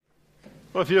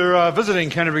Well, if you're visiting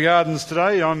Canterbury Gardens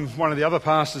today, I'm one of the other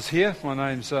pastors here. My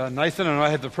name's Nathan, and I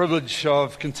have the privilege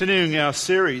of continuing our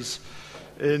series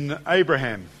in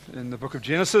Abraham in the book of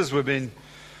Genesis. We've been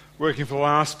working for the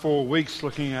last 4 weeks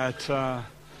looking at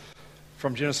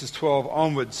from Genesis 12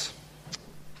 onwards.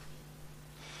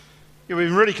 We've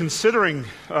been really considering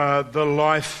the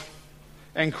life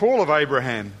and call of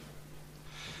Abraham.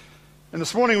 And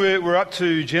this morning we're up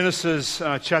to Genesis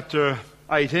chapter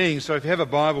 18. So if you have a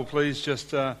Bible, please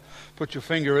just put your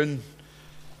finger in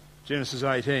Genesis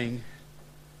 18.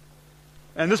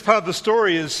 And this part of the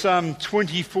story is some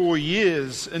 24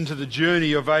 years into the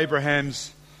journey of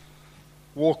Abraham's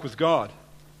walk with God.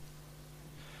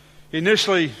 He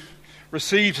initially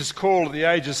received his call at the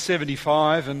age of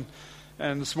 75, and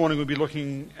this morning we'll be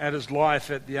looking at his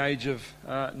life at the age of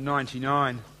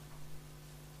 99.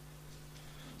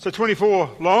 So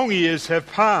 24 long years have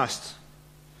passed.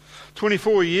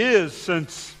 24 years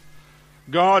since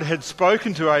God had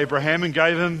spoken to Abraham and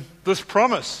gave him this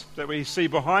promise that we see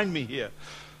behind me here.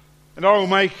 And I will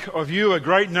make of you a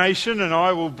great nation, and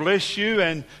I will bless you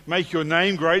and make your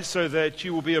name great so that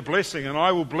you will be a blessing. And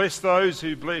I will bless those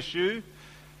who bless you,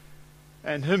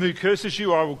 and him who curses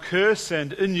you I will curse,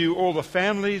 and in you all the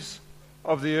families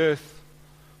of the earth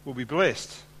will be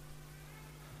blessed.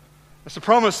 That's a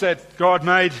promise that God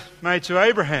made to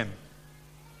Abraham.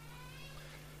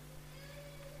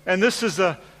 And this is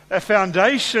a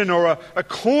foundation or a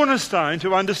cornerstone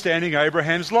to understanding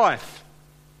Abraham's life.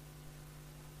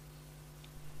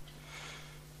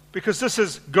 Because this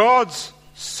is God's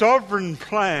sovereign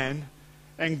plan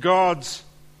and God's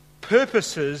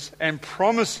purposes and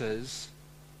promises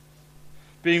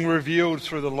being revealed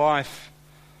through the life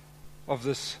of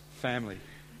this family.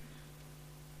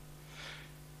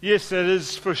 Yes, it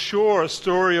is for sure a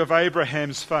story of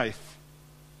Abraham's faith.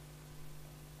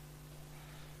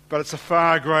 But it's a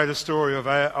far greater story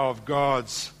of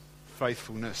God's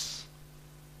faithfulness.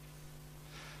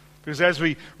 Because as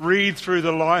we read through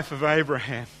the life of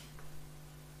Abraham,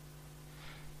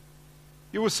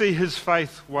 you will see his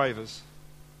faith wavers.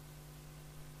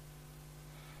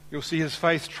 You'll see his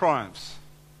faith triumphs.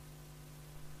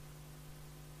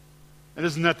 And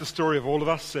isn't that the story of all of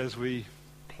us as we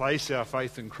place our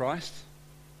faith in Christ?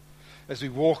 As we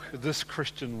walk this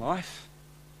Christian life?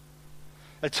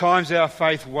 At times our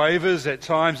faith wavers, at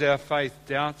times our faith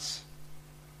doubts,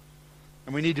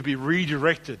 and we need to be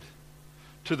redirected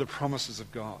to the promises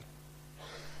of God.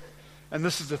 And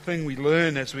this is the thing we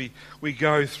learn as we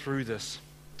go through this.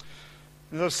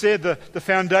 As I've said, the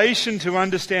foundation to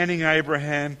understanding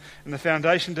Abraham and the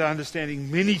foundation to understanding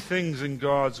many things in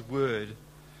God's Word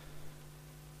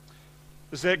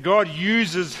is that God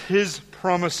uses His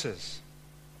promises.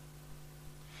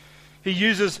 He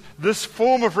uses this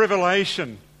form of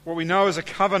revelation, what we know as a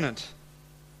covenant,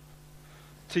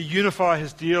 to unify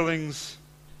His dealings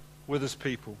with His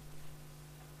people.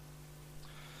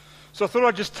 So I thought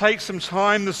I'd just take some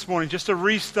time this morning just to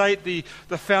restate the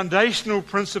foundational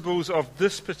principles of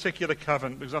this particular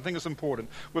covenant, because I think it's important.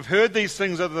 We've heard these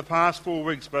things over the past 4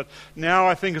 weeks, but now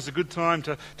I think it's a good time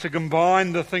to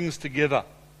combine the things together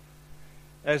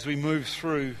as we move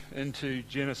through into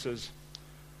Genesis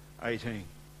 18.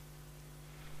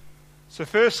 So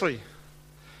firstly,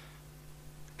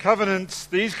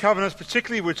 these covenants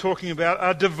particularly we're talking about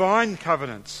are divine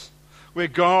covenants, where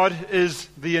God is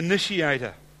the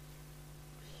initiator.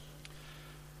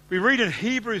 We read in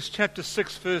Hebrews chapter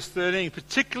 6 verse 13,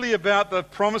 particularly about the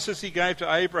promises He gave to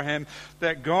Abraham,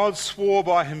 that God swore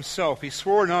by Himself. He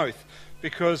swore an oath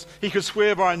because He could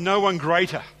swear by no one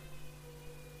greater.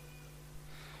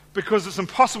 Because it's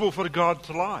impossible for God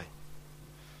to lie.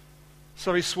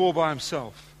 So He swore by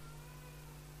Himself.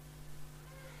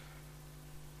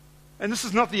 And this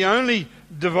is not the only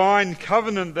divine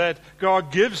covenant that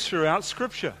God gives throughout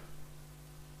Scripture.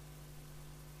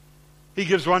 He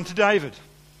gives one to David,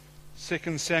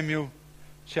 2 Samuel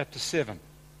chapter 7.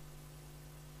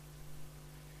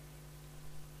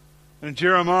 And in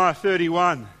Jeremiah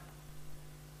 31,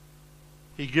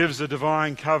 He gives a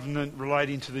divine covenant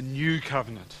relating to the new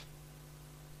covenant,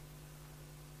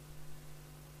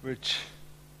 which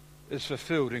is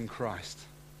fulfilled in Christ.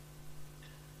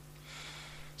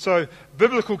 So,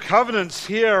 biblical covenants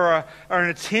here are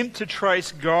an attempt to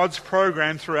trace God's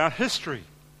program throughout history.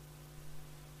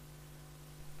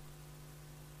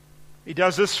 He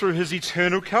does this through His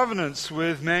eternal covenants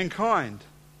with mankind.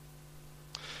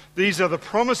 These are the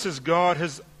promises God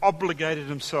has obligated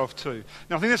Himself to.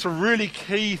 Now, I think that's a really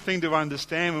key thing to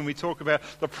understand when we talk about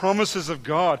the promises of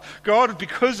God. God,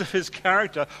 because of His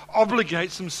character,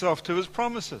 obligates Himself to His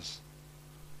promises.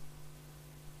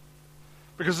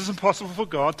 because it's impossible for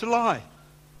God to lie.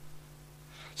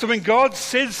 So when God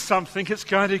says something, it's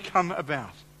going to come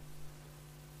about.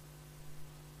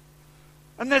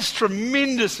 And that's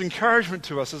tremendous encouragement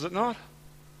to us, is it not?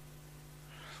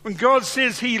 When God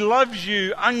says He loves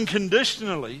you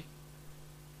unconditionally,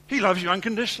 He loves you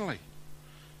unconditionally.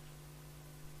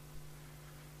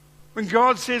 When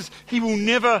God says He will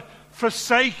never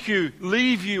forsake you,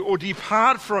 leave you, or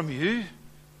depart from you,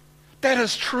 that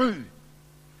is true.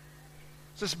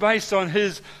 It's based on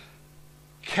His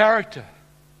character,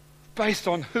 based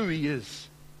on who He is.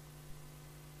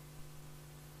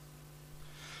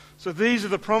 So these are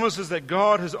the promises that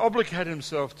God has obligated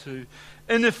Himself to.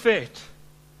 In effect,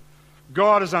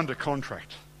 God is under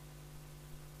contract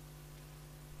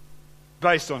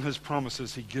based on His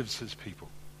promises He gives His people.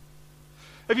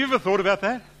 Have you ever thought about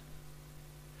that?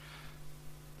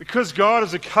 Because God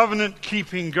is a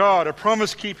covenant-keeping God, a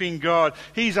promise-keeping God,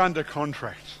 He's under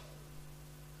contract.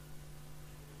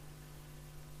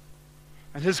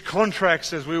 And His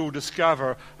contracts, as we will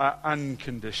discover, are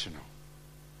unconditional,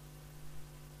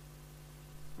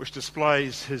 which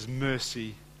displays His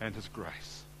mercy and His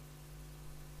grace.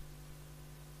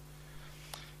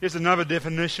 Here's another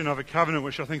definition of a covenant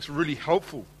which I think is really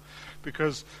helpful,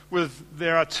 because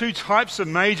there are two types of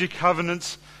major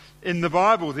covenants in the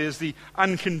Bible. There's the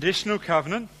unconditional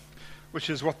covenant, which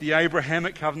is what the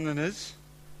Abrahamic covenant is.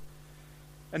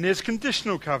 And there's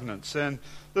conditional covenants. And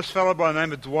this fellow by the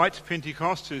name of Dwight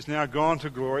Pentecost, who's now gone to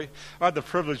glory, I had the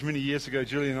privilege many years ago,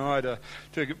 Julie and I,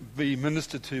 to be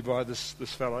ministered to by this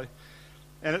fellow.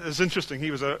 And it was interesting.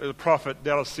 He was a prophet at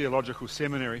Dallas Theological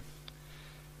Seminary.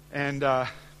 And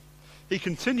he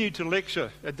continued to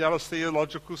lecture at Dallas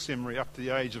Theological Seminary up to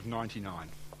the age of 99.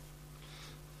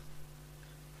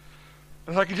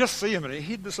 And I could just see him, and he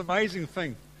had this amazing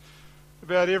thing.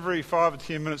 About every 5 or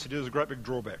 10 minutes, he did a great big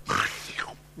drawback.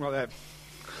 Like that.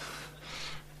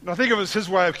 And I think it was his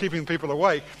way of keeping people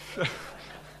awake.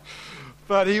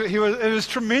 But it was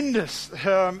tremendous,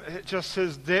 just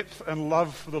his depth and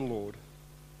love for the Lord.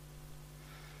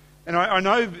 And I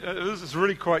know this is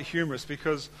really quite humorous,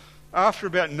 because after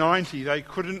about 90, they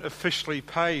couldn't officially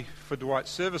pay for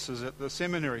Dwight's services at the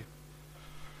seminary.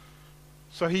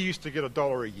 So he used to get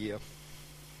 $1 a year.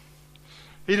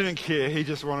 He didn't care. He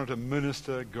just wanted to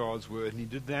minister God's word. And he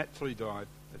did that till he died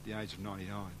at the age of 99.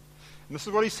 And this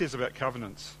is what he says about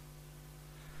covenants.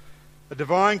 A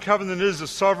divine covenant is a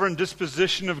sovereign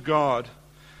disposition of God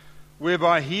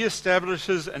whereby He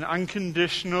establishes an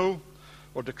unconditional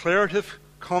or declarative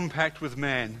compact with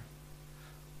man,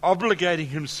 obligating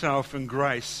Himself in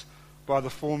grace by the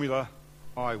formula,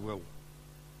 I will,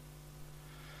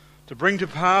 to bring to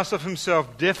pass of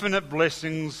Himself definite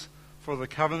blessings for the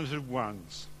covenanted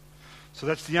ones. So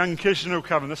that's the unconditional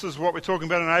covenant. This is what we're talking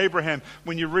about in Abraham.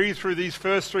 When you read through these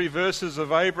first 3 verses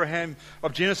of Abraham,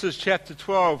 of Genesis chapter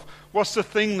 12, what's the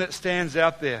thing that stands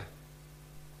out there?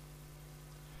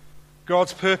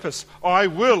 God's purpose. I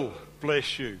will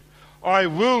bless you. I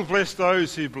will bless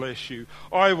those who bless you.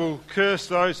 I will curse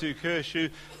those who curse you,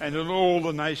 and all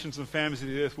the nations and families of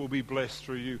the earth will be blessed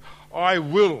through you. I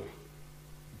will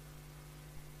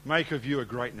make of you a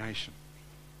great nation.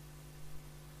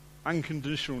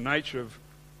 Unconditional nature of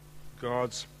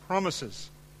God's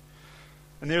promises.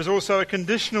 And there's also a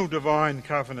conditional divine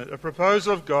covenant, a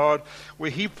proposal of God where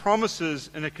He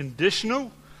promises in a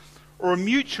conditional or a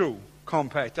mutual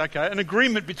compact. Okay, an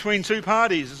agreement between two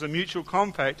parties is a mutual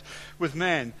compact with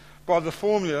man by the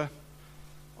formula,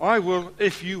 I will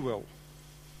if you will.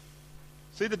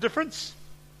 See the difference?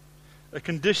 A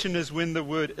condition is when the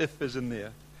word if is in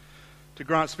there, to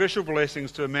grant special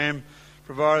blessings to a man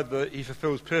provided that he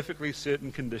fulfills perfectly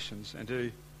certain conditions, and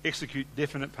to execute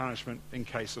definite punishment in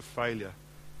case of failure.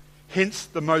 Hence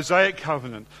the Mosaic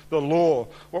covenant, the law,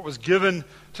 what was given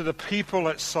to the people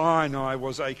at Sinai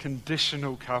was a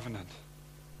conditional covenant.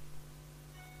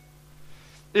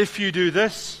 If you do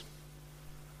this,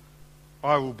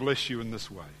 I will bless you in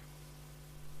this way.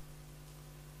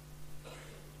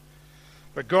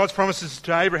 But God's promises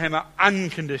to Abraham are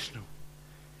unconditional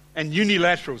and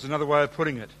unilateral is another way of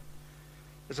putting it,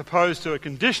 as opposed to a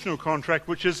conditional contract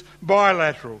which is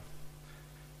bilateral.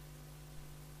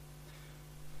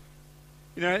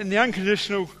 You know, in the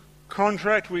unconditional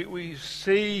contract we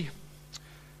see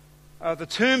the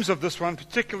terms of this one,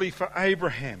 particularly for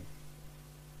Abraham.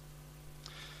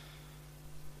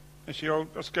 Actually,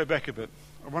 let's go back a bit.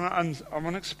 I want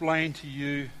to explain to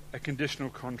you a conditional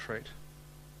contract.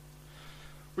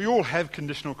 We all have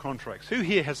conditional contracts. Who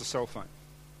here has a cell phone?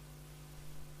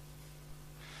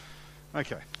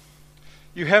 Okay.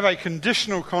 You have a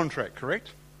conditional contract, correct?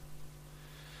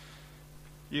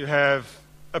 You have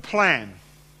a plan.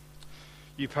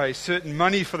 You pay certain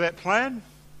money for that plan,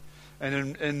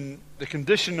 And in the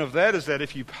condition of that is that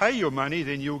if you pay your money,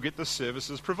 then you'll get the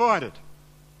services provided.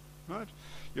 Right?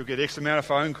 You'll get X amount of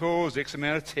phone calls, X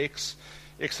amount of texts,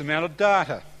 X amount of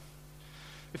data.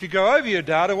 If you go over your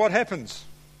data, what happens?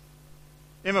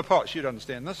 Emma Potts, you'd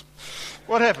understand this.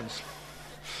 What happens?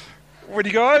 When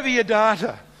you go over your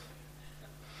data,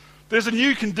 there's a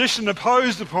new condition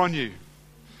imposed upon you.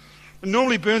 It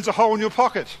normally burns a hole in your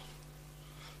pocket,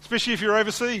 especially if you're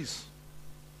overseas.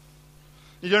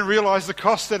 You don't realise the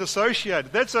costs that are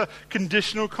associated. That's a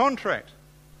conditional contract.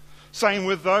 Same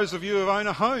with those of you who own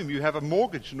a home. You have a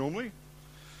mortgage normally.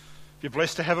 If you're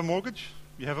blessed to have a mortgage,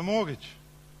 you have a mortgage.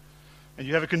 And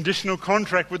you have a conditional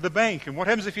contract with the bank. And what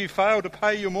happens if you fail to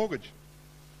pay your mortgage?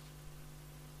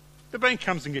 The bank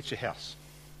comes and gets your house.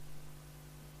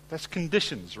 That's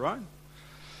conditions, right?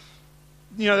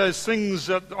 You know, those things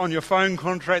on your phone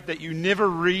contract that you never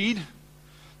read,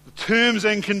 the terms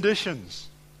and conditions.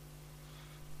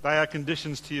 They are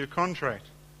conditions to your contract.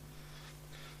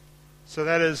 So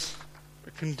that is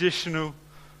a conditional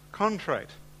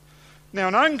contract. Now,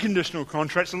 an unconditional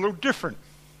contract's a little different.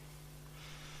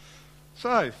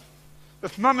 So,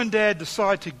 if mum and dad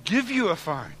decide to give you a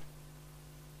phone,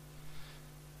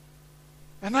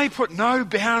 and they put no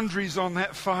boundaries on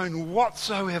that phone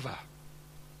whatsoever,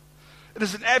 it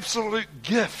is an absolute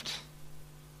gift.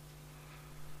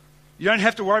 You don't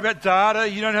have to worry about data,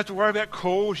 you don't have to worry about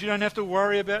calls, you don't have to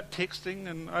worry about texting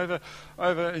and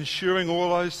over ensuring all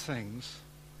those things.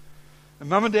 And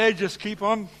mum and dad just keep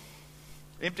on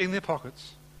emptying their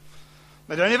pockets.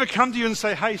 They don't ever come to you and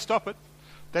say, hey, stop it.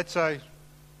 That's a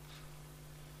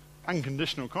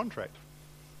unconditional contract.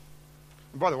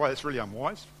 And by the way, that's really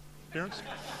unwise, parents.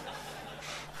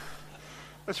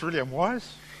 That's really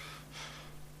unwise.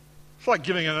 It's like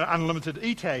giving an unlimited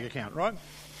e-tag account, right?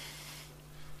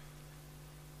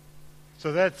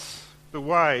 So that's the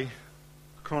way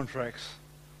contracts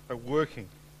are working.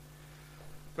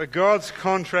 But God's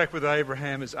contract with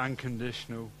Abraham is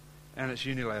unconditional and it's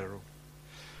unilateral.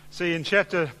 See, in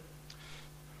chapter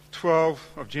 12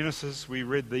 of Genesis, we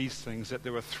read these things, that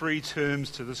there were 3 terms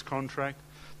to this contract.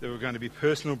 There were going to be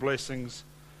personal blessings,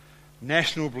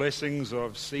 national blessings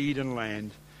of seed and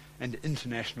land, and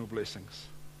international blessings.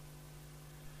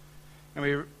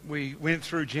 And we went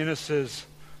through Genesis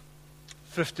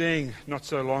 15 not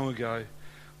so long ago,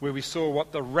 where we saw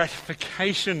what the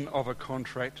ratification of a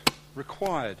contract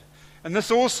required. And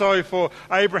this also for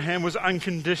Abraham was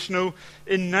unconditional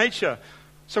in nature.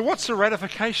 So what's the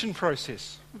ratification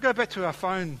process? We'll go back to our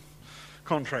phone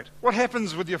contract. What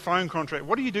happens with your phone contract?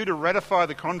 What do you do to ratify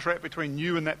the contract between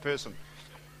you and that person,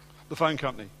 the phone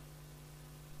company?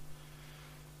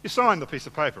 You sign the piece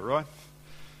of paper, right?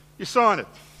 You sign it.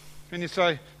 And you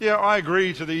say, yeah, I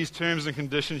agree to these terms and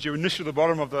conditions. You initial the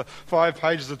bottom of the 5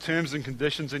 pages of terms and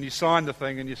conditions and you sign the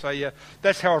thing and you say, yeah,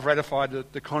 that's how I've ratified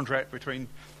the contract between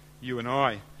you and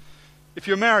I. If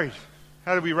you're married,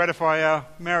 how do we ratify our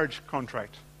marriage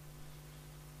contract?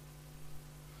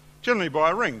 Generally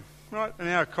by a ring, right? In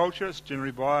our culture, it's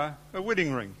generally by a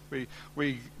wedding ring.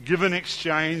 We give and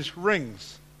exchange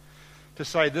rings to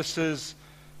say this is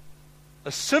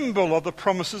a symbol of the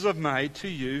promises I've made to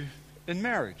you in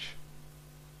marriage.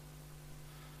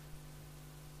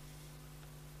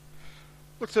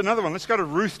 Look at another one. Let's go to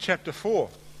Ruth chapter 4.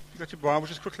 If you've got your Bible,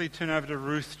 just quickly turn over to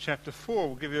Ruth chapter 4.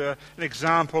 We'll give you an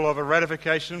example of a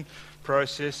ratification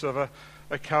process of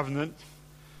a covenant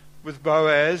with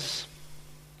Boaz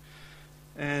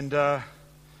and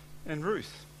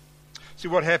Ruth. See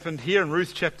what happened here in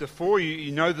Ruth chapter 4.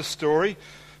 You know the story.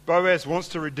 Boaz wants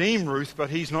to redeem Ruth, but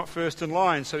he's not first in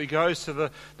line. So he goes to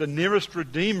the nearest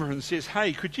redeemer and says,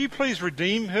 hey, could you please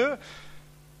redeem her?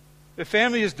 Her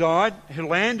family has died. Her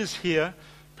land is here.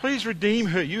 Please redeem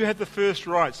her. You have the first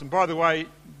rights. And by the way,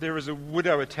 there is a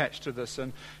widow attached to this,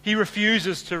 and he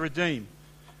refuses to redeem.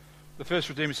 The first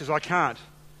redeemer says, I can't,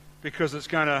 because it's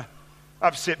going to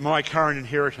upset my current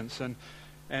inheritance. And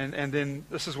then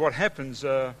this is what happens,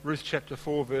 Ruth chapter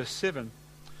 4, verse 7.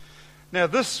 Now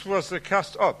this was the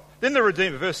custom. Then the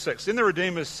Redeemer, verse 6, then the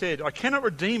Redeemer said, I cannot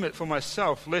redeem it for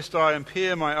myself, lest I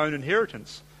impair my own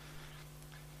inheritance.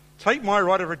 Take my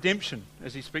right of redemption,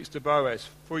 as he speaks to Boaz,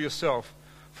 for yourself,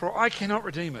 for I cannot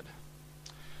redeem it.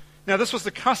 Now this was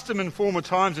the custom in former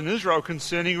times in Israel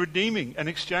concerning redeeming and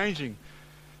exchanging.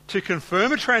 To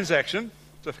confirm a transaction,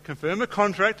 to confirm a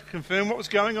contract, to confirm what was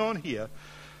going on here,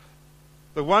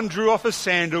 the one drew off his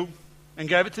sandal and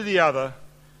gave it to the other,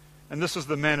 and this is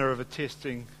the manner of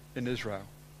attesting in Israel.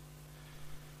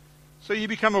 So you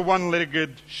become a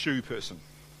one-legged shoe person.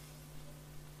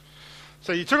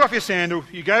 So you took off your sandal,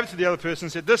 you gave it to the other person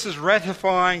and said, this is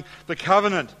ratifying the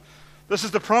covenant This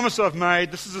is the promise I've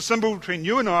made. This is a symbol between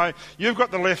you and I. You've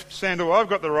got the left sandal, I've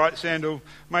got the right sandal.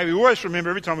 May we always remember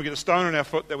every time we get a stone on our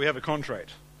foot that we have a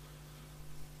contract.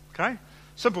 Okay?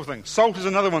 Simple thing. Salt is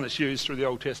another one that's used through the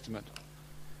Old Testament.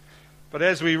 But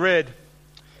as we read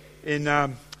in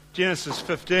Genesis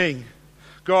 15,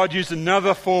 God used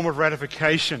another form of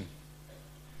ratification.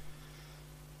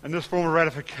 And this form of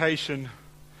ratification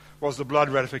was the blood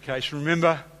ratification.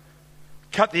 Remember,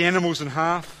 cut the animals in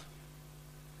half.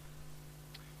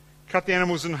 Cut the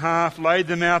animals in half, laid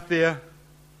them out there.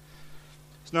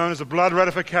 It's known as a blood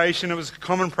ratification. It was a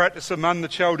common practice among the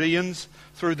Chaldeans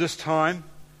through this time.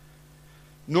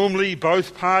 Normally,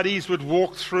 both parties would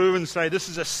walk through and say, this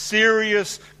is a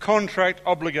serious contract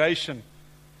obligation.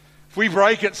 If we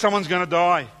break it, someone's going to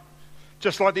die.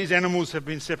 Just like these animals have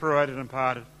been separated and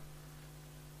parted.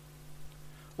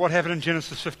 What happened in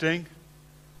Genesis 15?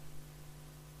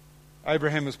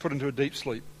 Abraham was put into a deep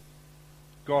sleep.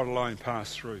 God alone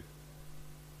passed through.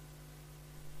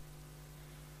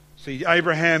 See,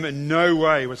 Abraham in no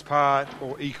way was part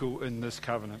or equal in this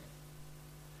covenant.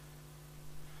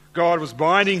 God was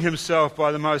binding himself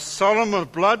by the most solemn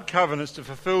of blood covenants to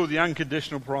fulfill the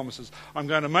unconditional promises. I'm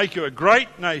going to make you a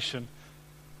great nation.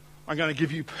 I'm going to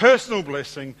give you personal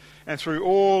blessing, and through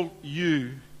all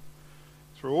your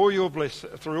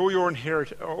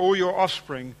inheritance, all your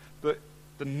offspring,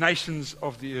 the nations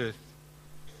of the earth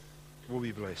will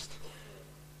be blessed.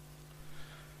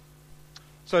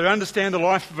 So to understand the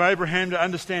life of Abraham, to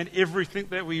understand everything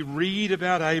that we read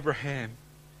about Abraham,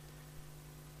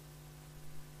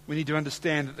 we need to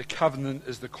understand that the covenant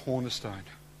is the cornerstone.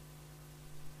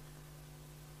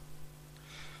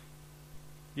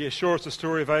 Yeah, sure, it's the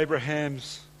story of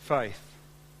Abraham's faith.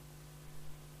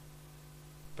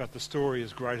 But the story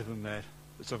is greater than that.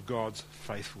 It's of God's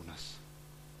faithfulness.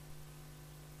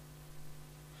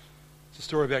 It's a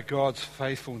story about God's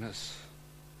faithfulness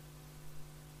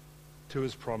to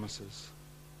his promises.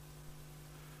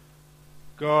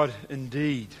 God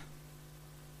indeed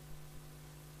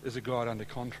is a God under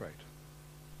contract.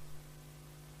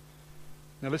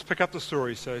 Now let's pick up the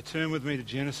story. So turn with me to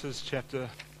Genesis chapter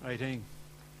 18.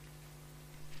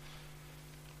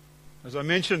 As I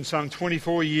mentioned, some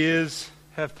 24 years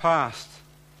have passed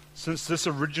since this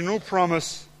original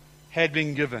promise had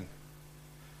been given.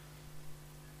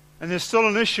 And there's still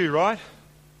an issue, right?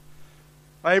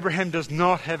 Abraham does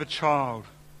not have a child.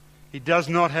 He does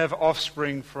not have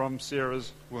offspring from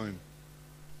Sarah's womb,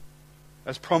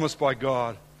 as promised by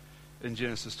God in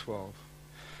Genesis 12.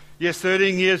 Yes,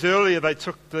 13 years earlier they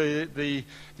took the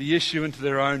issue into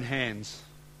their own hands,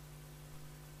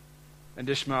 and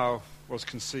Ishmael was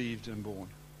conceived and born.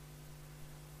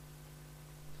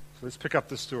 So let's pick up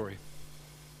the story.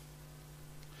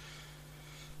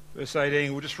 Verse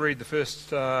 18, we'll just read the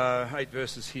first 8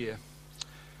 verses here.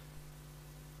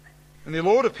 And the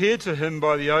Lord appeared to him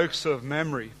by the oaks of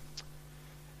Mamre,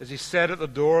 as he sat at the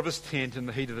door of his tent in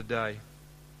the heat of the day.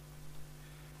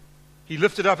 He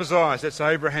lifted up his eyes, that's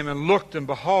Abraham, and looked, and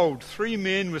behold, 3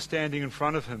 men were standing in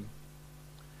front of him.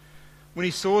 When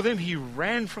he saw them, he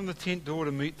ran from the tent door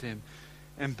to meet them,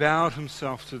 and bowed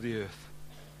himself to the earth,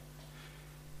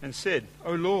 and said,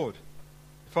 O Lord,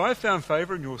 if I have found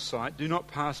favor in your sight, do not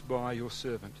pass by your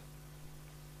servant.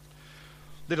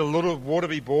 Let a little water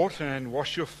be brought, and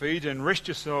wash your feet, and rest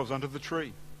yourselves under the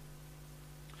tree,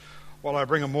 while I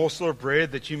bring a morsel of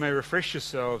bread, that you may refresh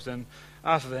yourselves, and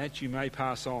after that you may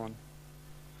pass on,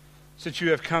 since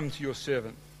you have come to your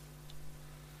servant.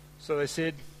 So they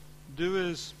said, do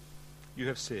as you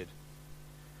have said.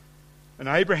 And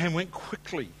Abraham went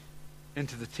quickly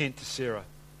into the tent to Sarah,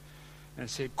 and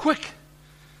said, Quick!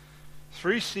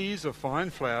 3 seahs of fine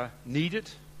flour, knead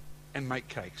it, and make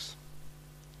cakes.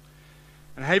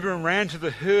 And Abraham ran to the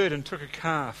herd and took a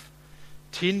calf,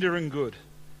 tender and good,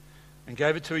 and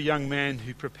gave it to a young man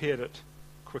who prepared it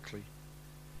quickly.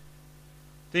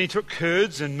 Then he took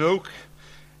curds and milk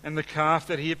and the calf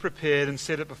that he had prepared and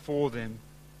set it before them,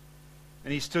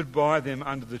 and he stood by them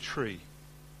under the tree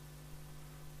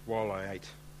while I ate.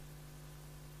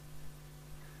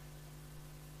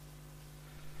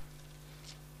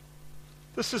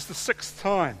 This is the 6th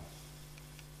time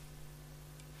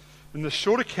in the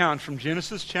short account from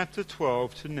Genesis chapter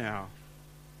 12 to now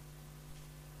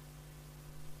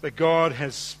that God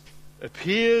has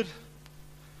appeared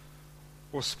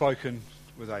or spoken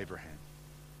with Abraham.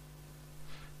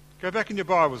 Go back in your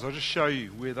Bibles, I'll just show you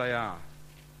where they are.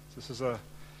 This is a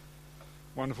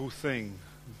wonderful thing.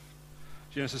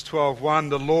 Genesis 12:1,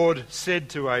 the Lord said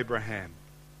to Abraham,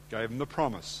 gave him the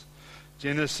promise.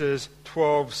 Genesis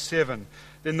 12:7,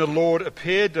 then the Lord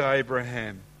appeared to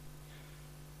Abraham,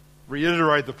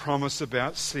 reiterate the promise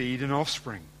about seed and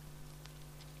offspring.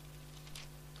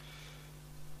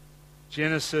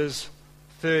 Genesis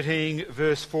 13,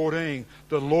 verse 14.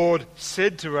 The Lord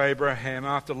said to Abraham,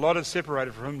 after Lot had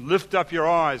separated from him, lift up your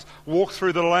eyes, walk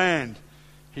through the land.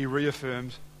 He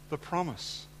reaffirmed the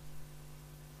promise.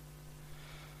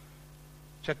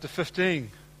 Chapter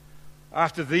 15.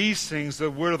 After these things,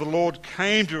 the word of the Lord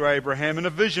came to Abraham in a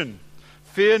vision.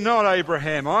 Fear not,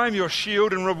 Abraham, I am your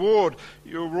shield and reward.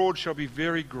 Your reward shall be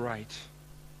very great.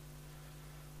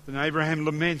 Then Abraham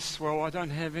laments, well, I don't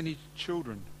have any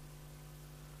children.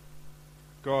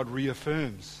 God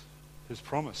reaffirms his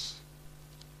promise.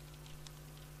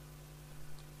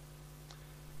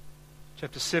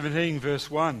 Chapter 17,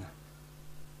 verse 1.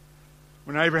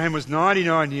 When Abraham was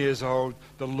 99 years old,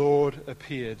 the Lord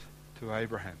appeared to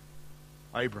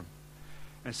Abram,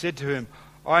 and said to him,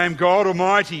 I am God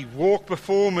Almighty, walk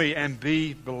before me and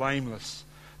be blameless,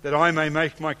 that I may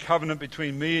make my covenant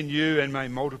between me and you and may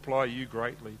multiply you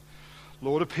greatly.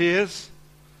 Lord appears.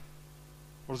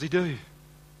 What does he do?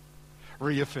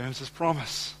 Reaffirms his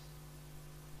promise.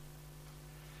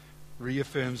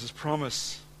 Reaffirms his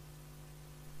promise.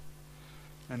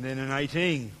 And then in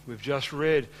 18, we've just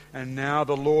read, and now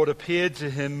the Lord appeared to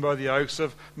him by the oaks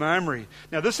of Mamre.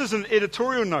 Now this is an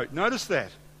editorial note. Notice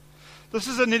that. This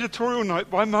is an editorial note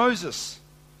by Moses.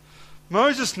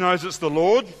 Moses knows it's the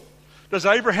Lord. Does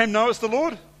Abraham know it's the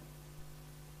Lord?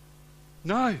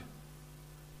 No.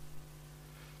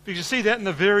 Because you see that in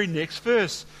the very next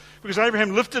verse. Because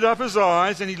Abraham lifted up his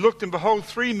eyes and he looked, and behold,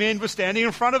 3 men were standing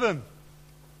in front of him.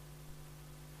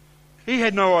 He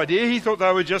had no idea. He thought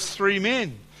they were just 3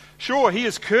 men. Sure, he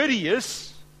is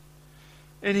courteous,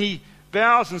 and he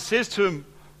bows and says to him,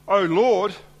 O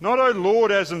Lord, not O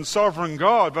Lord as in sovereign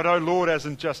God, but O Lord as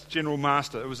in just general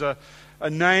master. It was a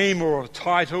name or a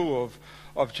title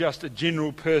of just a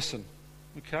general person.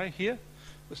 Okay, here?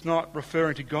 It's not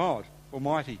referring to God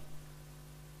Almighty.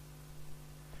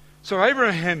 So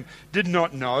Abraham did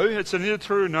not know. It's an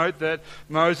editorial note that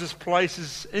Moses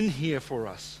places in here for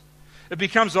us. It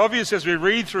becomes obvious as we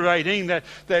read through 18 that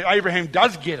Abraham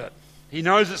does get it. He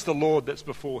knows it's the Lord that's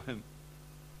before him.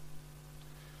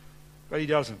 But he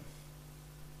doesn't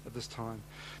at this time.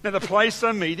 Now the place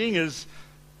they're meeting is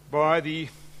by the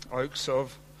oaks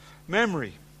of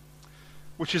Mamre,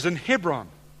 which is in Hebron.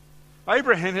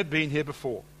 Abraham had been here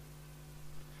before.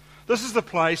 This is the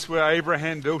place where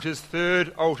Abraham built his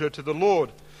 3rd altar to the Lord.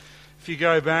 If you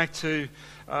go back to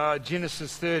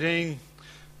Genesis 13,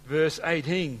 verse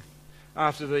 18,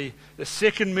 after the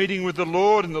second meeting with the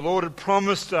Lord, and the Lord had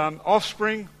promised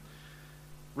offspring,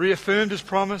 reaffirmed his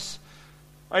promise,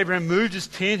 Abraham moved his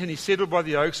tent and he settled by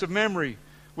the oaks of Mamre,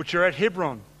 which are at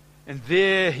Hebron. And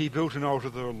there he built an altar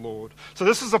to the Lord. So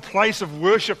this is a place of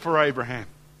worship for Abraham.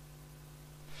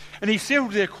 And he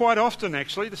settled there quite often,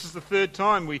 actually. This is the 3rd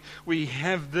time we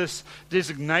have this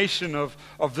designation of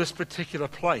this particular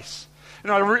place.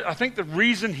 And I think the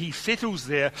reason he settles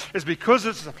there is because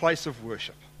it's a place of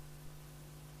worship.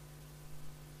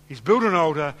 He's built an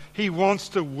altar. He wants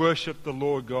to worship the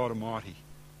Lord God Almighty.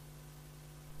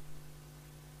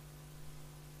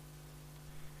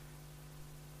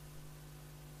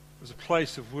 It was a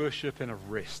place of worship and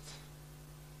of rest.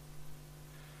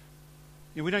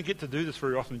 We don't get to do this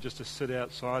very often, just to sit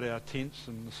outside our tents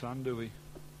in the sun, do we?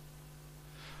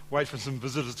 Wait for some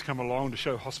visitors to come along to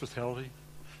show hospitality.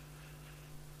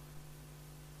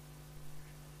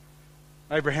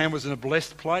 Abraham was in a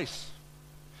blessed place.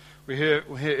 We hear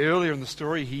earlier in the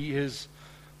story, he is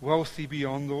wealthy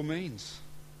beyond all means.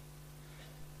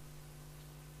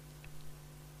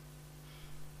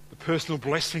 The personal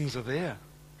blessings are there.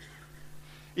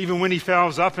 Even when he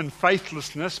fouls up in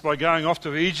faithlessness by going off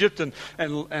to Egypt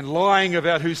and lying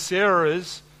about who Sarah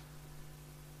is,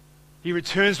 he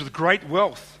returns with great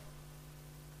wealth.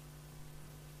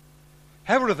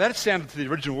 How would have that sounded to the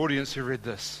original audience who read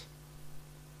this?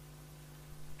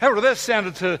 How would have that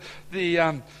sounded to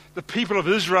the people of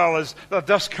Israel as they've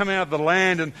just come out of the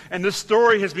land, and this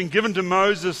story has been given to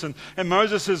Moses, and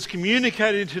Moses has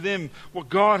communicated to them what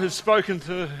God has spoken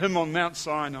to him on Mount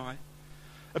Sinai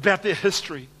about their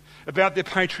history, about their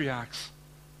patriarchs.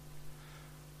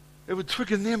 It would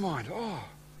twig in their mind,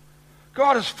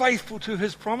 God is faithful to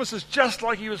his promises just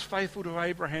like he was faithful to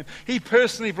Abraham. He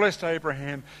personally blessed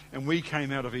Abraham, and we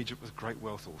came out of Egypt with great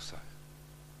wealth also,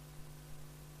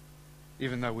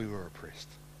 even though we were oppressed.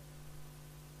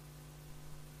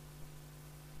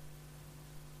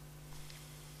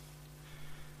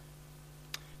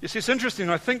 You see, it's interesting,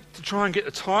 I think, to try and get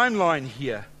a timeline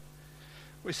here.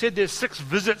 We said there's 6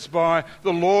 visits by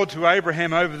the Lord to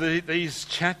Abraham over these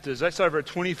chapters. That's over a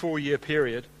 24-year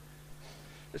period.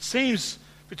 It seems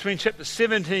between chapter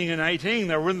 17 and 18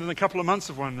 they were within a couple of months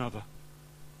of one another.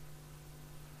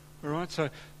 All right, so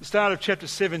the start of chapter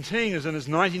 17 is in his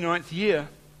 99th year.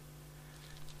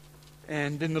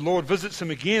 And then the Lord visits him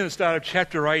again at the start of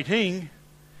chapter 18.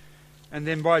 And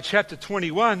then by chapter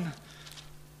 21,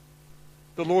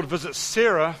 the Lord visits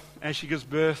Sarah as she gives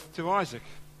birth to Isaac.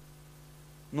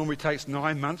 Normally takes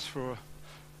 9 months for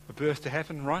a birth to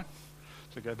happen, right?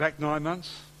 So go back 9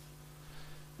 months.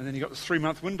 And then you've got this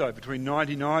 3-month window between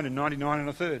 99 and 99 and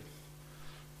a third.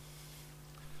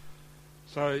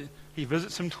 So he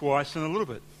visits him twice in a little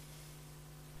bit,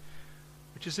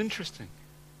 which is interesting.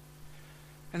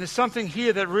 And there's something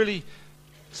here that really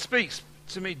speaks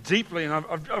to me deeply, and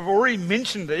I've already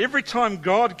mentioned that every time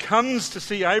God comes to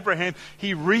see Abraham,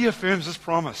 he reaffirms his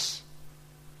promise.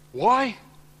 Why?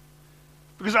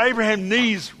 Because Abraham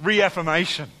needs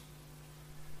reaffirmation.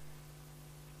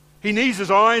 He needs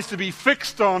his eyes to be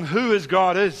fixed on who his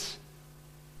God is.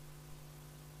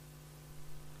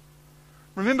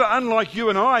 Remember, unlike you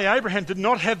and I, Abraham did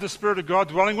not have the Spirit of God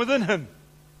dwelling within him.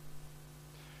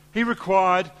 He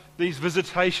required these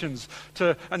visitations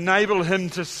to enable him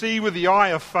to see with the eye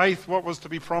of faith what was to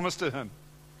be promised to him.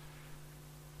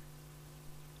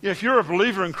 Yeah, if you're a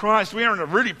believer in Christ, we are in a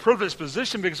really privileged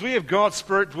position because we have God's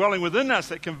Spirit dwelling within us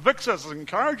that convicts us,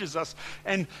 encourages us,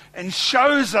 and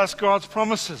shows us God's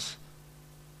promises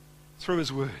through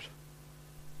His Word.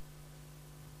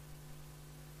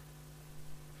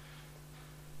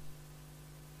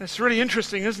 That's really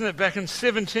interesting, isn't it? Back in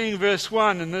 17 verse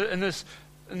 1, in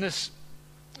this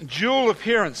dual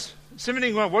appearance,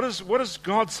 17:1, what does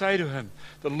God say to him?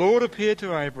 The Lord appeared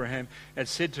to Abraham and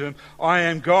said to him, I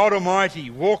am God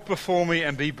Almighty, walk before me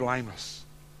and be blameless.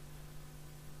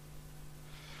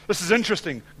 This is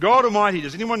interesting. God Almighty,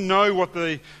 does anyone know what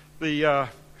the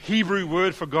Hebrew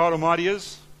word for God Almighty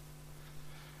is?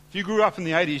 If you grew up in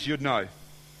the 80s, you'd know.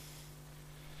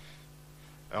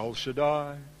 El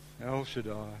Shaddai, El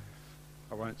Shaddai.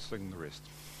 I won't sing the rest.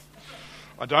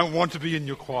 I don't want to be in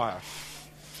your choir.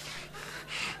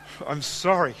 I'm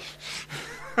sorry.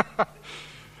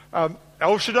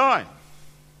 El Shaddai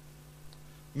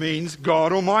means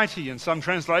God Almighty. In some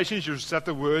translations, you'll set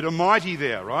the word Almighty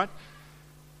there, right?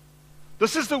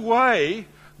 This is the way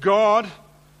God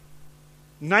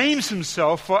names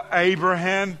himself for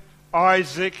Abraham,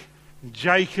 Isaac,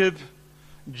 Jacob,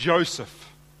 Joseph.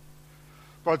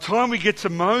 By the time we get to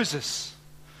Moses,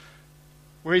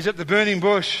 where he's at the burning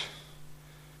bush,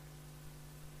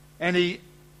 and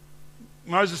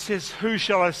Moses says, who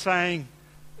shall I say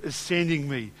is sending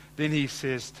me? Then he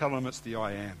says, tell him it's the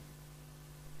I am.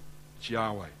 It's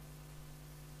Yahweh.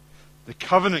 The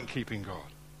covenant-keeping God.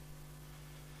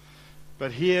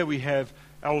 But here we have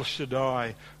El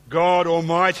Shaddai, God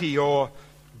Almighty, or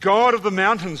God of the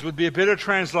mountains would be a better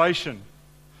translation.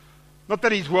 Not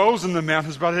that he dwells in the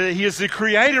mountains, but he is the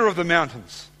creator of the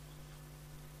mountains.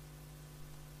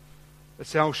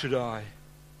 It's El Shaddai.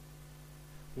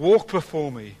 Walk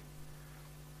before me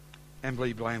and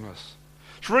be blameless.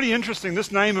 It's really interesting.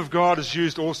 This name of God is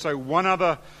used also one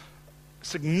other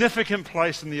significant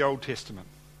place in the Old Testament.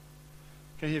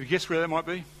 Can you have a guess where that might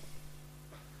be?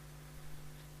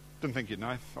 Didn't think you'd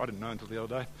know. I didn't know until the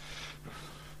other day.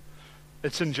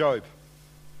 It's in Job.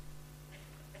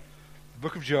 The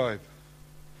book of Job.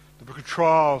 The book of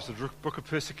trials, the book of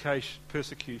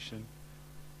persecution.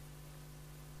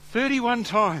 31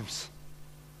 times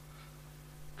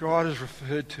God is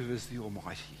referred to as the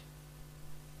Almighty,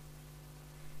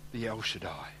 the El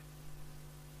Shaddai.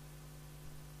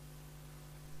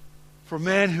 For a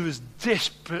man who is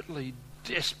desperately,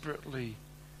 desperately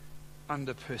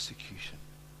under persecution.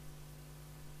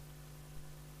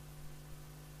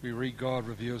 We read God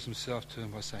reveals himself to him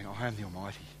by saying, I am the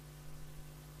Almighty.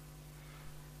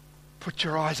 Put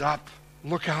your eyes up.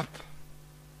 Look up.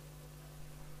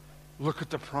 Look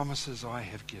at the promises I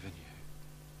have given you.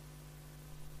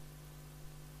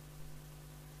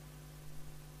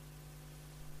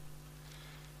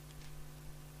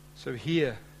 So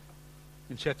here,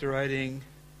 in chapter 18,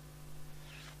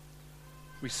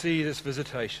 we see this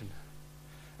visitation.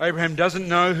 Abraham doesn't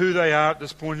know who they are at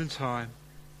this point in time.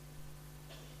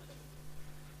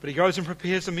 But he goes and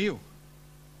prepares a meal.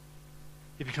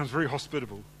 He becomes very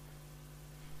hospitable.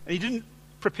 And he didn't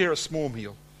prepare a small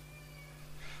meal.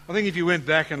 I think if you went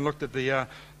back and looked at the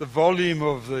volume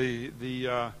of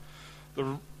the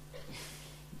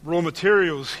raw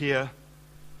materials here,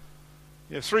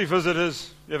 you have 3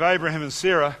 visitors, you have Abraham and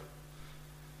Sarah.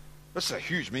 That's a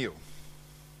huge meal.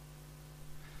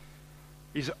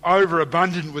 He's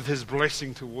overabundant with his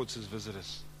blessing towards his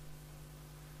visitors.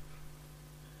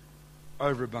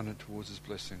 Overabundant towards his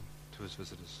blessing to his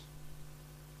visitors.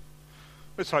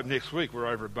 Let's hope next week we're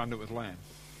overabundant with lamb.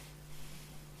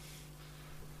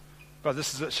 But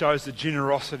it shows the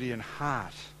generosity and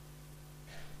heart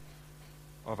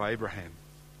of Abraham.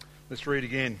 Let's read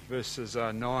again, verses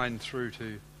 9 through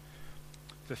to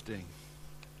 15.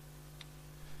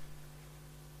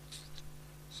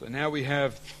 So now we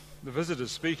have the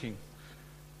visitors speaking.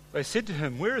 They said to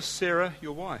him, "Where is Sarah,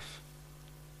 your wife?"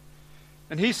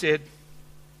 And he said,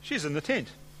 "She's in the tent."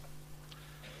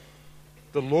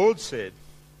 The Lord said,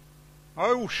 "I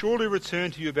will surely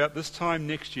return to you about this time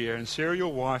next year, and Sarah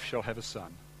your wife shall have a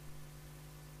son."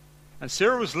 And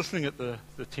Sarah was listening at the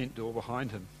tent door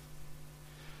behind him.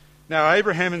 Now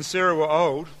Abraham and Sarah were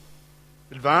old,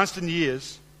 advanced in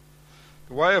years.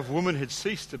 The way of woman had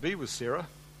ceased to be with Sarah.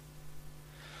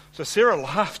 So Sarah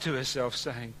laughed to herself,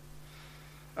 saying,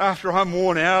 "After I'm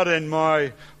worn out and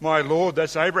my Lord,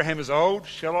 that's Abraham, is old,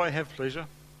 shall I have pleasure?"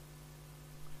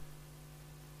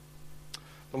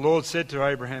 The Lord said to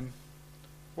Abraham,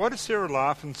 "Why does Sarah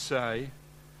laugh and say,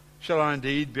 'Shall I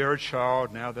indeed bear a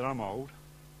child now that I'm old?'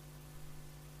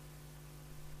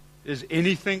 Is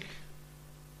anything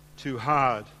too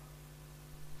hard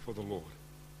for the Lord?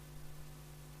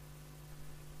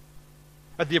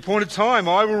 At the appointed time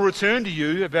I will return to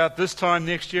you about this time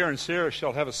next year, and Sarah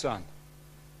shall have a son."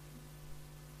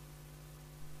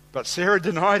 But Sarah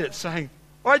denied it, saying,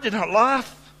 "I did not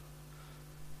laugh,"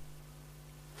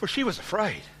 for she was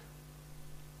afraid.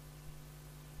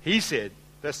 He said,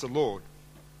 that's the Lord,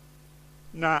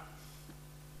 "Nah,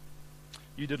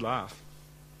 you did laugh."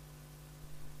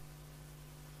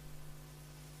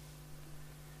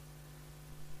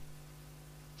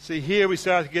 See, here we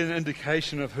start to get an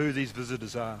indication of who these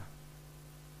visitors are.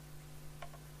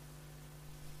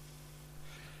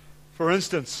 For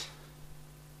instance,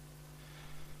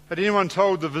 had anyone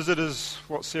told the visitors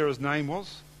what Sarah's name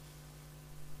was?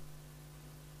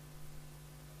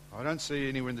 I don't see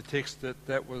anywhere in the text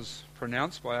that was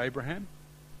pronounced by Abraham.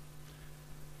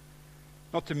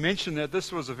 Not to mention that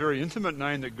this was a very intimate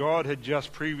name that God had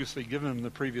just previously given him in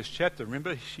the previous chapter.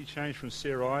 Remember, she changed from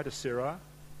Sarai to Sarah.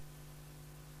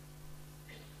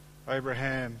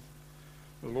 Abraham,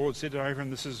 the Lord said to Abraham,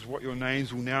 "This is what your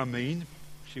names will now mean.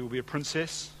 She will be a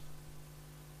princess."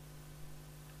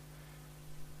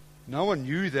 No one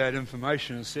knew that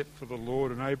information except for the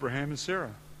Lord and Abraham and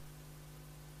Sarah.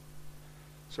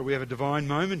 So we have a divine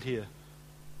moment here.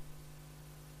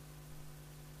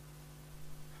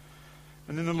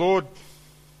 And then the Lord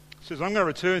says, "I'm going to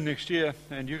return next year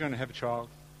and you're going to have a child."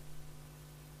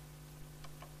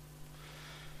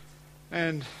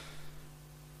 And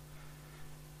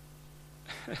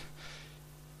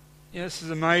this is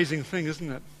an amazing thing, isn't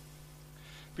it?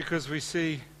 Because we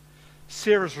see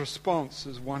Sarah's response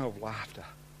is one of laughter.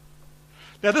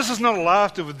 Now, this is not a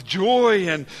laughter with joy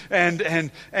and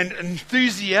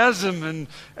enthusiasm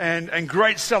and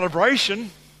great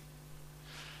celebration.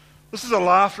 This is a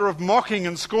laughter of mocking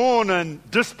and scorn and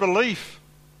disbelief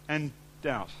and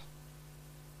doubt.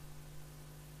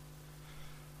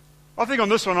 I think on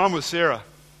this one I'm with Sarah.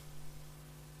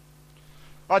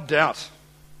 I doubt.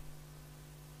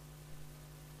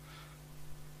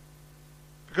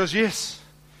 Because yes,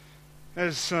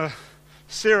 as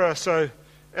Sarah so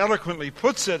eloquently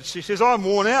puts it, she says, "I'm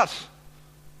worn out.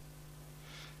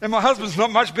 And my husband's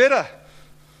not much better.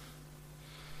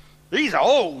 He's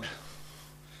old.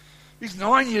 He's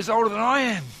 9 years older than I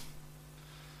am.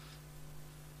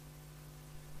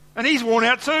 And he's worn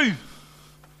out too.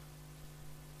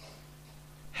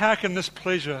 How can this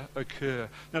pleasure occur?"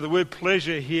 Now, the word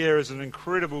pleasure here is an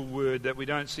incredible word that we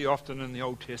don't see often in the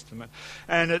Old Testament.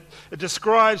 And it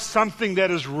describes something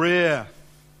that is rare,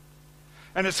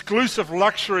 an exclusive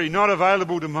luxury not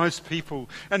available to most people.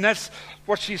 And that's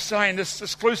what she's saying, this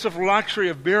exclusive luxury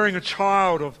of bearing a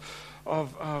child,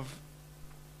 of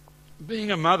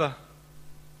being a mother,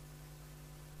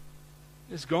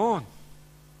 is gone.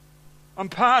 I'm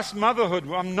past motherhood.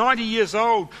 I'm 90 years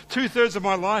old. 2/3 of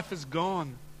my life is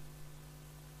gone.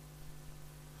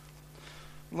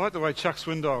 I like the way Chuck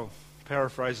Swindoll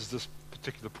paraphrases this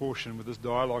particular portion with this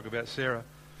dialogue about Sarah.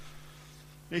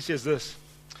 He says this: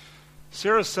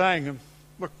 Sarah's saying,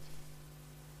 "Look,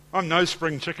 I'm no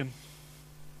spring chicken.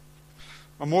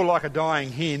 I'm more like a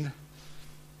dying hen.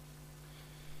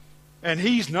 And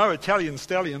he's no Italian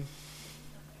stallion.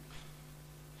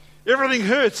 Everything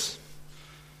hurts.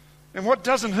 And what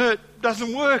doesn't hurt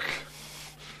doesn't work."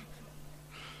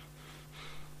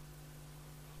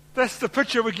 That's the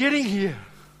picture we're getting here.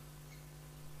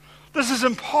 This is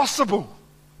impossible.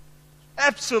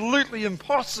 Absolutely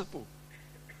impossible.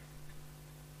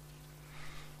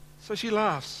 So she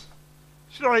laughs.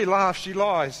 She not only laughs, she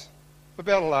lies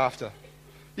about her laughter.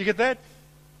 You get that?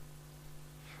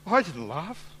 I didn't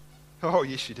laugh. Oh,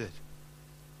 yes, you did.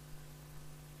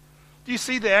 Do you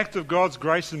see the act of God's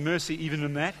grace and mercy even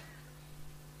in that?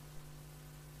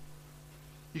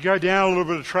 You go down a little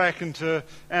bit of track into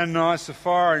Ananias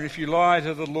Sapphira, and if you lie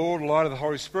to the Lord, lie to the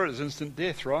Holy Spirit, it's instant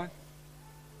death, right?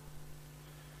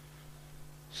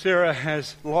 Sarah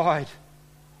has lied.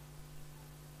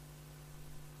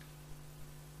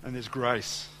 And there's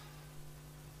grace.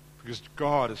 Because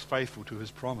God is faithful to his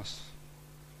promise,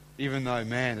 even though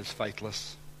man is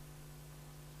faithless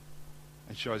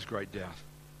and shows great doubt.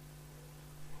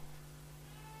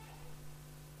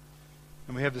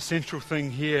 And we have the central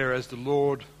thing here as the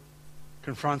Lord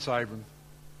confronts Abram.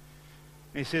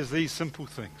 And he says these simple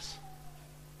things.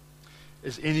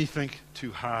 Is anything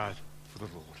too hard for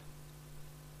the Lord?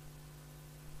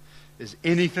 Is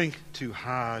anything too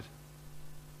hard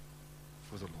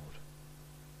for the Lord?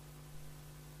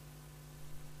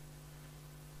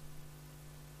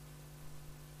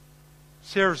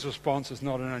 Sarah's response is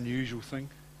not an unusual thing.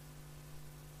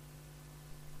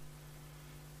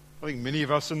 I think many of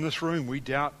us in this room, we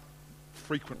doubt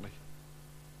frequently.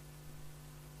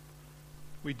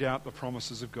 We doubt the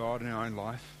promises of God in our own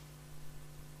life.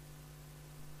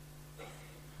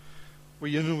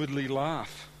 We inwardly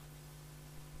laugh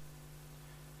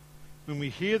when we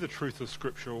hear the truth of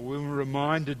Scripture, or when we're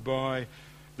reminded by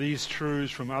these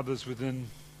truths from others within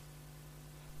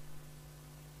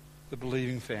the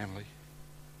believing family.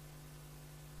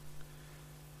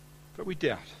 But we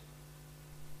doubt.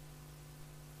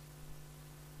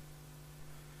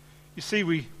 You see,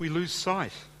 we lose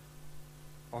sight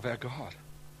of our God.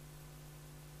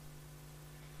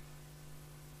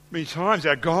 Many times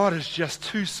our God is just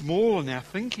too small in our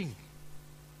thinking.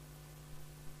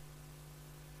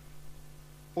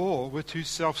 Or we're too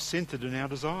self-centered in our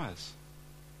desires.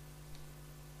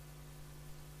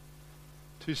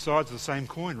 Two sides of the same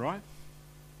coin, right?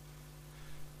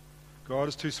 God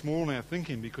is too small in our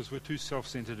thinking because we're too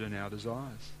self-centered in our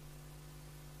desires.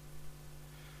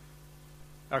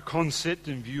 Our concept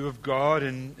and view of God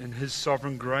and his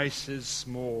sovereign grace is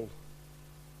small.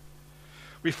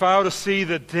 We fail to see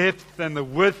the depth and the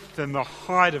width and the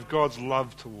height of God's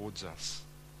love towards us.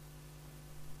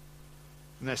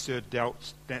 And that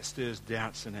stirs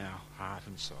doubts in our heart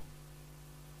and soul.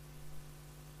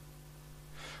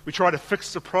 We try to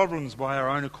fix the problems by our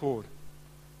own accord.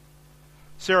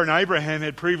 Sarah and Abraham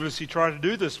had previously tried to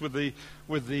do this with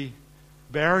the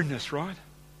barrenness, right?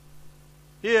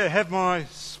 Here, have my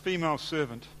female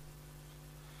servant.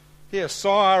 Here,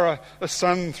 sire a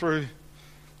son through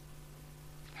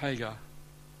Hagar.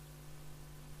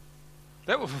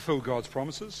 That will fulfill God's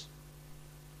promises.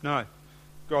 No,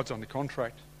 God's on the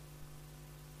contract.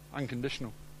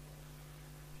 Unconditional.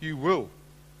 You will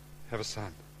have a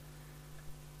son.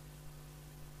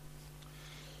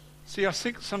 See, I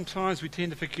think sometimes we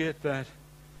tend to forget that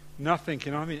nothing,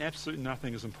 and I mean absolutely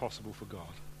nothing, is impossible for God.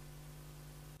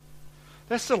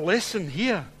 That's the lesson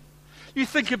here. You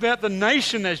think about the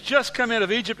nation that's just come out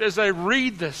of Egypt as they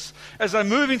read this, as they're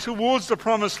moving towards the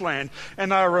promised land,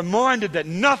 and they are reminded that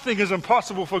nothing is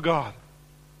impossible for God.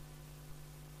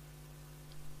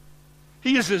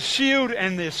 He is their shield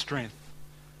and their strength.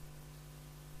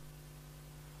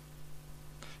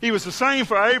 He was the same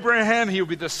for Abraham. He will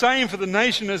be the same for the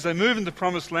nation as they move into the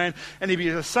promised land, and he'll be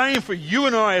the same for you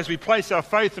and I as we place our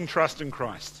faith and trust in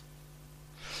Christ.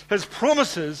 His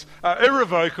promises are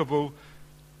irrevocable,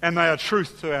 and they are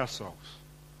truth to our souls.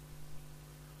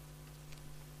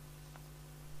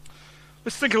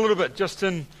 Let's think a little bit just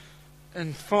in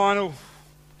final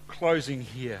closing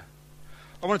here.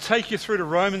 I want to take you through to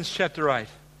Romans chapter 8. And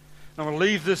I want to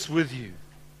leave this with you.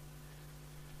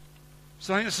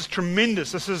 So I think this is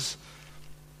tremendous. This is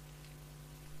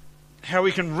how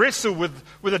we can wrestle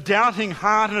with a doubting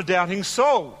heart and a doubting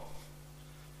soul.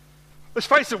 Let's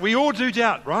face it, we all do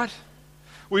doubt, right?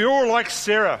 We all, like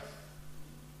Sarah,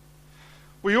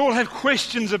 we all have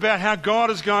questions about how God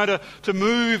is going to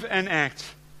move and act.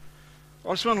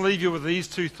 I just want to leave you with these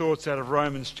two thoughts out of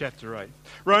Romans chapter 8.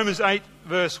 Romans 8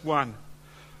 verse 1.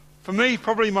 For me,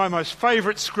 probably my most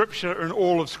favourite scripture in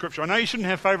all of Scripture. I know you shouldn't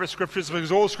have favourite scriptures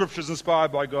because all Scripture is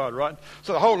inspired by God, right?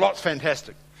 So the whole lot's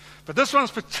fantastic. But this one's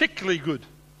particularly good.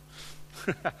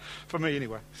 For me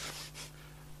anyway.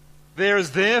 There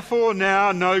is therefore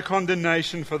now no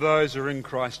condemnation for those who are in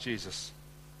Christ Jesus.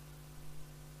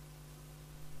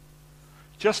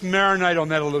 Just marinate on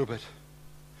that a little bit.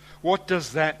 What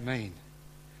does that mean?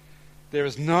 There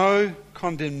is no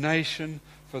condemnation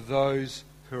for those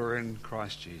who are in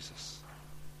Christ Jesus.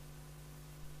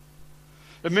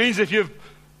 It means if you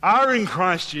are in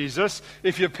Christ Jesus,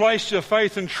 if you've placed your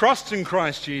faith and trust in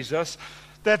Christ Jesus,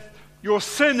 that your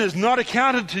sin is not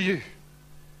accounted to you.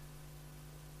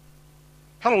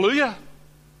 Hallelujah.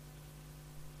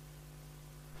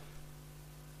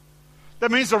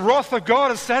 That means the wrath of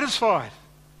God is satisfied.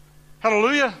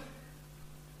 Hallelujah.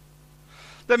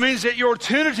 That means that your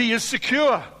eternity is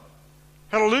secure.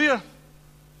 Hallelujah.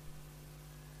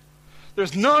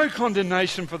 There's no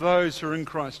condemnation for those who are in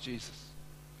Christ Jesus.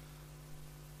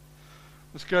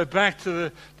 Let's go back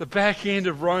to the back end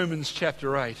of Romans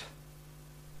chapter 8.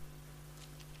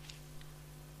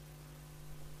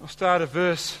 I'll start at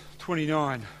verse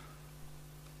 29.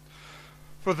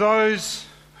 For those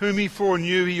whom he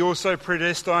foreknew, he also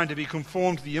predestined to be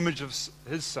conformed to the image of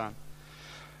his Son,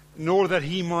 in order that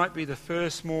he might be the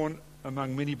firstborn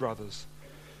among many brothers.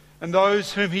 And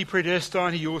those whom he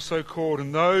predestined, he also called.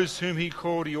 And those whom he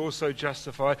called, he also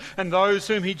justified. And those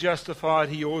whom he justified,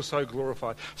 he also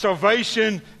glorified.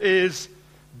 Salvation is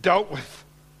dealt with.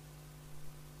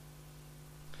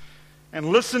 And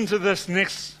listen to this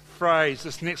next phrase,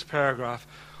 this next paragraph.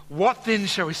 What then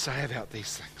shall we say about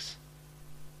these things?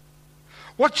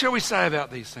 What shall we say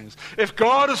about these things? If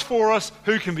God is for us,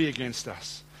 who can be against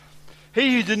us?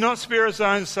 He who did not spare his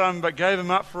own Son, but gave him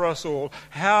up for us all,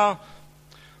 how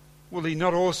will he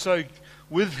not also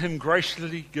with him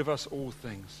graciously give us all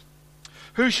things?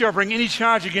 Who shall bring any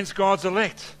charge against God's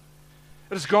elect?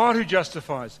 It is God who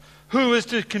justifies. Who is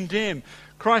to condemn?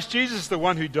 Christ Jesus is the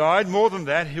one who died, more than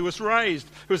that, who was raised,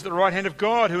 who is at the right hand of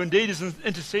God, who indeed is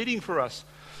interceding for us.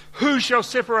 Who shall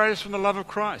separate us from the love of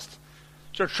Christ?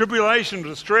 Shall tribulation, or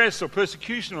distress, or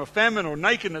persecution, or famine, or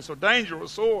nakedness, or danger, or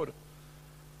sword?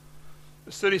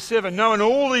 Verse 37, no, in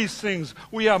all these things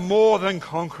we are more than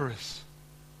conquerors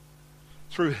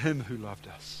through him who loved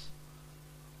us.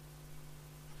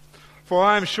 For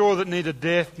I am sure that neither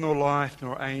death, nor life,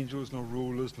 nor angels, nor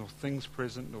rulers, nor things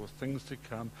present, nor things to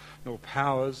come, nor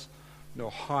powers,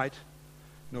 nor height,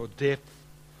 nor depth,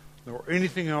 nor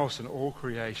anything else in all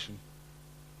creation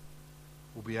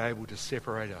will be able to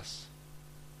separate us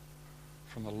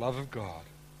from the love of God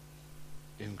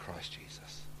in Christ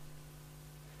Jesus.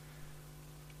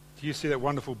 Do you see that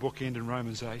wonderful bookend in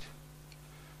Romans 8?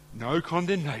 No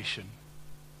condemnation,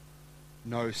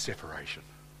 no separation.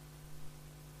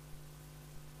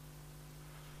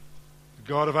 The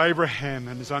God of Abraham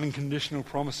and his unconditional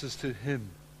promises to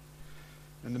him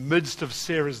in the midst of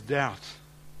Sarah's doubt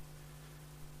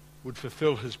would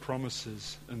fulfill his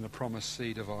promises in the promised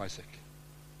seed of Isaac.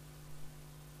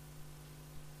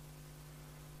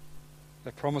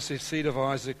 That promised seed of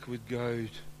Isaac would go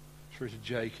through to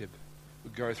Jacob,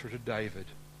 would go through to David,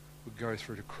 would go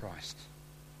through to Christ,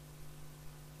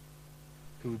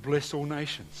 who would bless all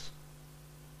nations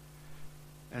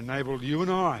and enable you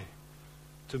and I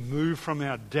to move from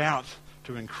our doubt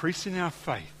to increase in our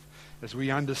faith as we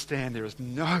understand there is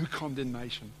no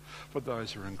condemnation for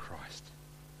those who are in Christ.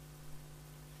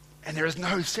 And there is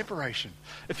no separation.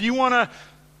 If you want to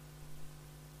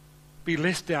be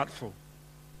less doubtful,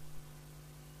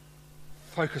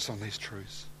 focus on these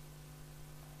truths.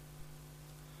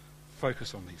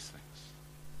 Focus on these things.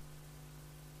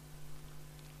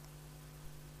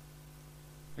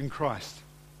 In Christ,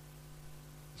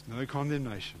 there's no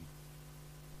condemnation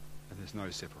and there's no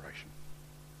separation.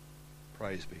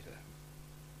 Praise be to him.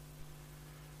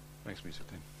 Thanks, music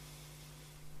team.